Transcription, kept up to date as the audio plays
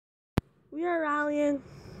We are rallying.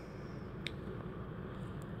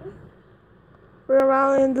 We're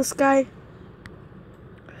rallying this guy.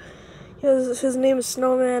 His name is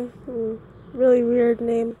Snowman. Really weird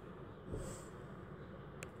name.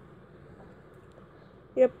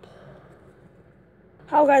 Yep.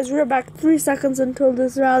 How guys, we're back 3 seconds until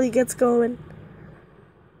this rally gets going.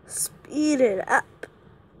 Speed it up.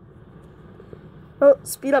 Oh,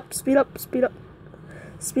 speed up, speed up, speed up.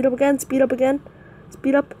 Speed up again, speed up again.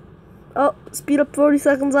 Speed up. Oh, speed up, 40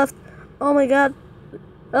 seconds left. Oh my god.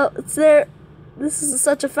 Oh, it's there. This is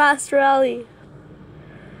such a fast rally.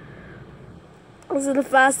 This is the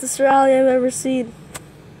fastest rally I've ever seen.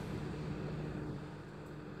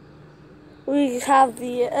 We have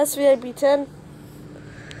the SVIB 10.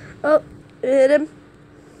 Oh, it hit him.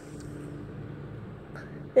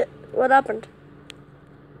 What happened?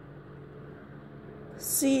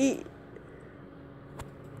 See,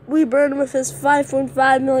 we burned with his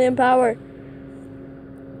 5.5 million power.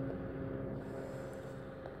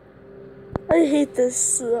 I hate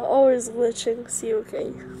this, always glitching. See,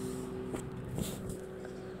 okay.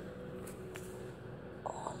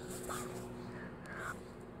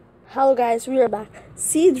 Hello guys, we are back.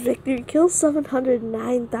 Siege victory, kill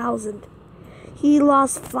 709,000. He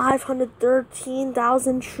lost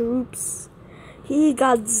 513,000 troops. He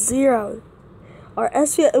got 0. Our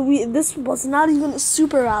this was not even a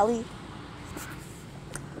super rally.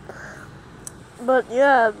 But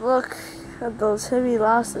yeah, look at those heavy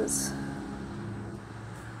losses.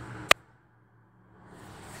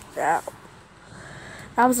 Yeah.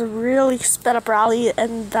 That was a really sped up rally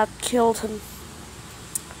and that killed him.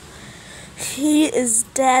 He is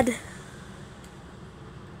dead.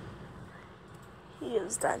 He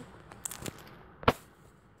is dead.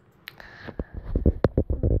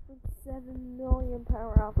 7 million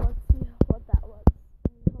power off. Let's see what that was.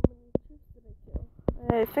 And how many troops did I kill?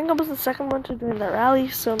 I think I was the second one to join that rally,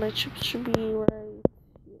 so my troops should be where I...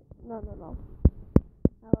 No.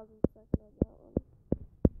 I wasn't the second on that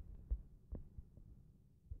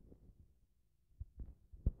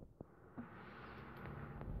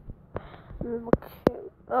one. Okay.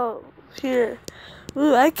 Oh, here.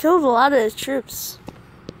 Ooh, I killed a lot of his troops.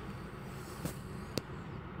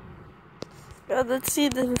 Let's see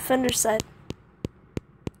the defender side.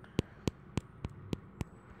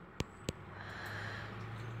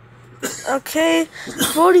 Okay,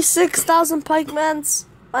 46,000 pikemans,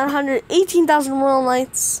 118,000 royal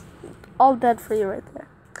knights, all dead for you right there.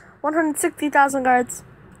 160,000 guards,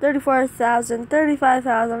 34,000,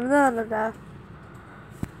 35,000, blah, blah, blah.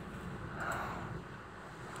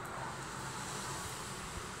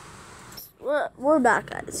 We're back,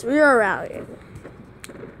 guys. We are rallying.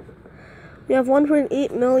 We have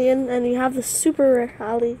 1.8 million, and we have the super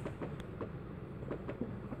rally.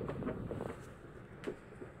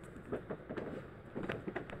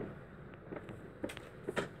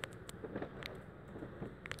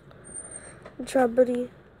 Good job, buddy.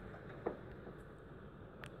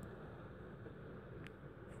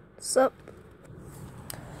 What's up?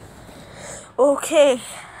 Okay.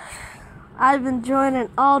 I've been joining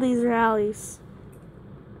all these rallies.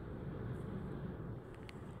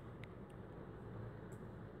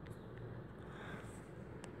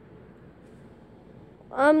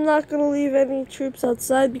 I'm not going to leave any troops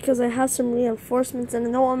outside because I have some reinforcements and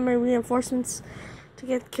I don't want my reinforcements to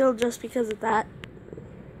get killed just because of that.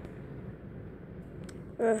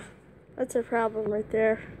 That's a problem right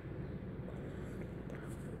there.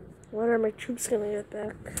 When are my troops going to get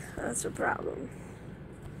back? That's a problem.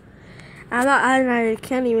 I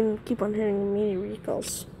can't even keep on hitting mini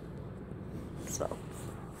recalls. So.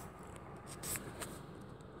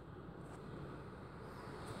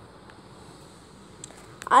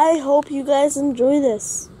 I hope you guys enjoy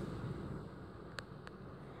this.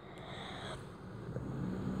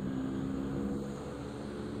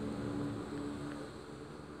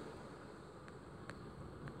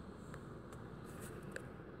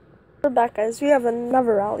 We're back, guys. We have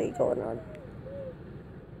another rally going on.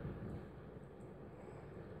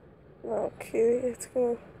 Okay, it's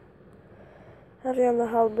gonna have you on the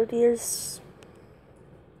halberdiers.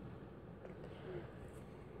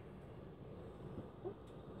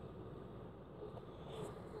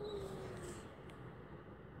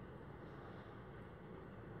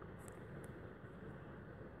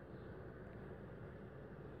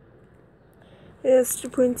 It's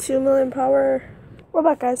 2.2 million power. We're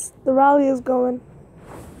back, guys. The rally is going.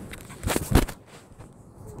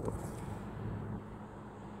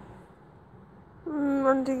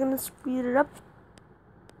 Aren't you gonna speed it up?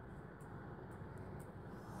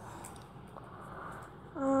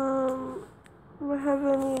 Do I have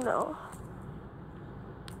any? No.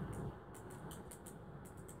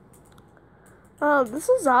 Oh, this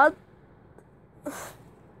is odd.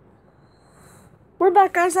 We're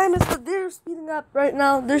back, guys. I missed it. They're speeding up right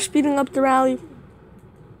now. They're speeding up the rally.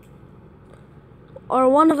 Or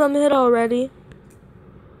one of them hit already.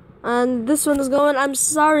 And this one is going. I'm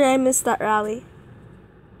sorry I missed that rally.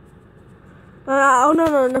 Oh,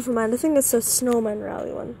 no, never mind. I think it's a snowman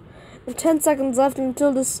rally one. And 10 seconds left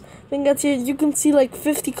until this thing gets here. You can see like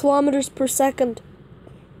 50 kilometers per second.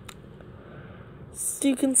 So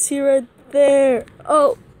you can see right there.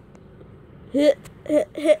 Oh. Hit.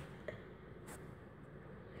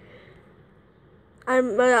 I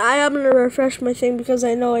am going to refresh my thing because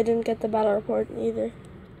I know I didn't get the battle report either.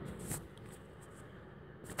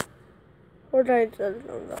 Or did I do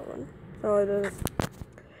that one? No, I didn't.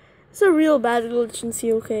 It's a real bad glitch in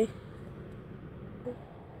COK.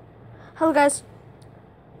 Hello guys.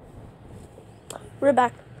 We're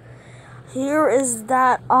back. Here is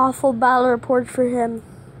that awful battle report for him.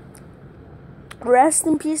 Rest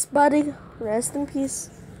in peace, buddy. Rest in peace.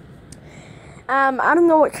 I don't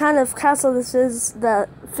know what kind of castle this is that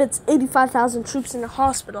fits 85,000 troops in a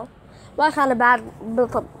hospital. What kind of bad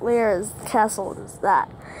built-up layers castle is that?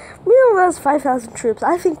 We know that's 5,000 troops.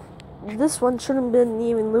 I think this one shouldn't have been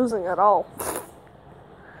even losing at all.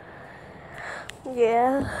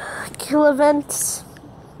 Yeah. Kill events.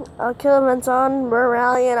 Kill events on. We're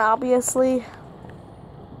rallying, obviously.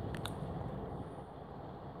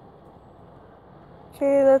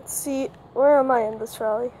 Okay, let's see. Where am I in this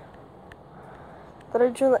rally? Did I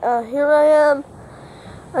join? Here I am.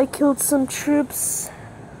 I killed some troops.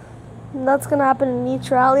 And that's gonna happen in each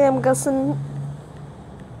rally, I'm guessing.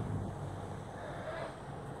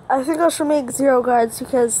 I think I should make 0 guards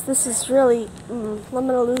because this is really. I'm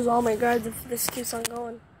gonna lose all my guards if this keeps on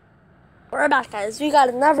going. We're back, guys. We got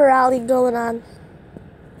another rally going on.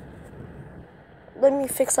 Let me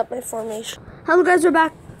fix up my formation. Hello, guys. We're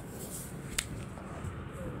back.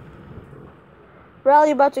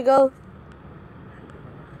 Rally about to go.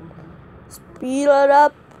 Speed it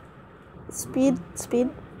up. Speed.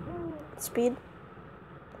 Speed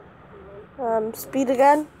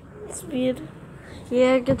again. Speed.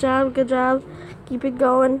 Yeah, good job. Keep it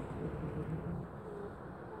going.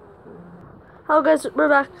 Hello guys, we're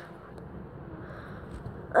back.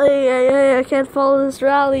 I can't follow this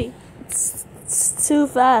rally. It's too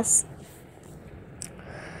fast.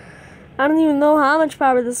 I don't even know how much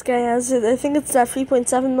power this guy has. I think it's that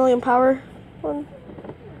 3.7 million power one.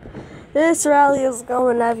 This rally is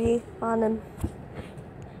going heavy on him.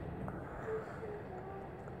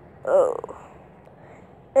 Oh.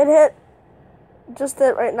 It hit. Just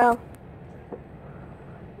hit right now.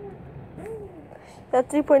 That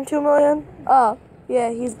 3.2 million? Oh,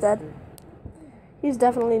 yeah, he's dead. He's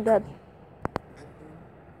definitely dead.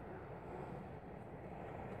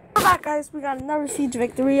 We're back, guys. We got another siege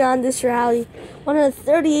victory on this rally.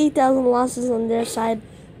 138,000 losses on their side.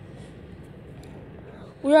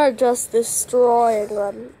 We are just destroying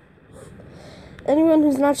them. Anyone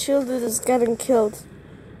who's not shielded is getting killed.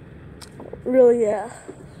 Really, yeah.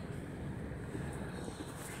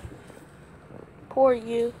 Poor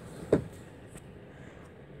you.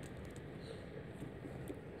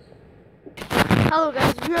 Hello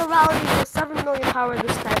guys, we are rallying with 7 million power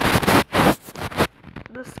this time.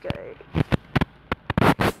 This guy.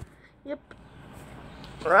 Yep.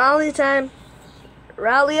 Rally time.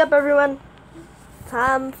 Rally up, everyone.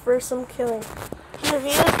 Time for some killing. Here he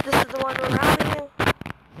is. This is the one we're rallying.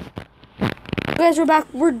 Guys, we're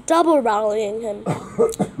back. We're double rallying him.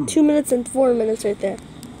 2 minutes and 4 minutes right there.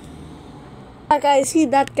 Alright guys,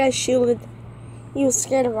 that guy's shielded. He was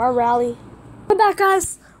scared of our rally. We're back,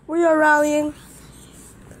 guys. We are rallying.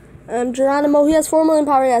 Geronimo, he has 4 million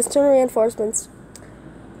power. He has 2 reinforcements.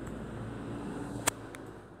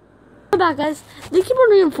 We're back, guys. They keep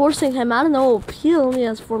on reinforcing him. I don't know. He only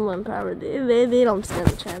has 4 million power. They don't stand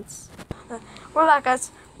a chance. We're back,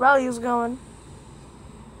 guys. Rally is going.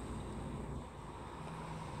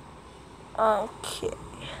 Okay.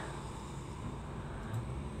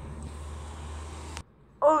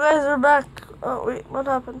 Oh, guys, we're back. Oh, wait, what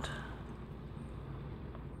happened?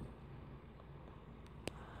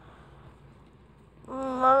 I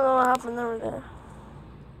don't know what happened over there.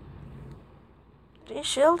 Did he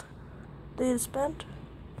shield? Did he disband?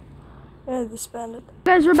 Yeah, he disbanded.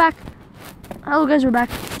 Guys, we're back. Hello, guys, we're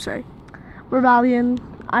back. Sorry. We're rallying.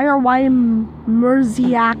 IRY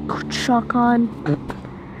Murziak Chakon.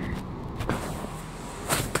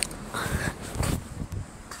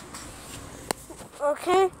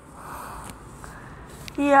 Okay.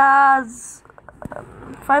 He has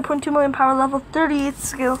 5.2 million power, level 38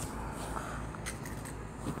 skill.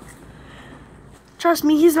 Trust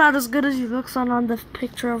me, he's not as good as he looks on the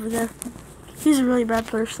picture over there. He's a really bad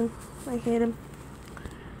person. I hate him.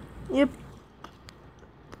 Yep.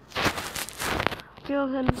 Kill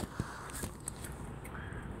him.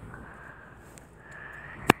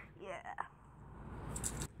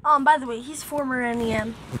 Yeah. By the way, he's former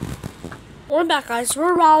NEM. We're back, guys.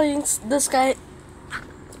 We're rallying this guy.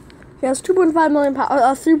 He has 2.5 million power,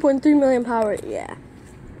 3.3 million power. Yeah.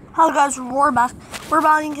 Hello, guys. We're back. We're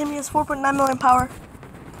rallying him. He has 4.9 million power.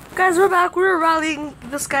 Guys, we're back. We're rallying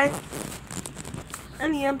this guy.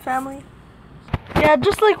 NEM family. Yeah,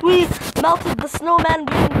 just like we melted the snowman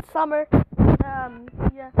during summer.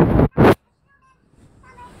 Yeah.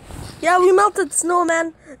 Yeah, we melted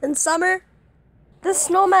snowman in summer. This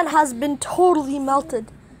snowman has been totally melted.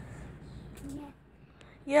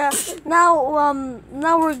 Yeah. Now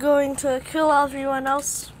we're going to kill everyone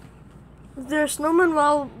else. Is there a snowman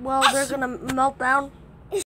while they're gonna melt down?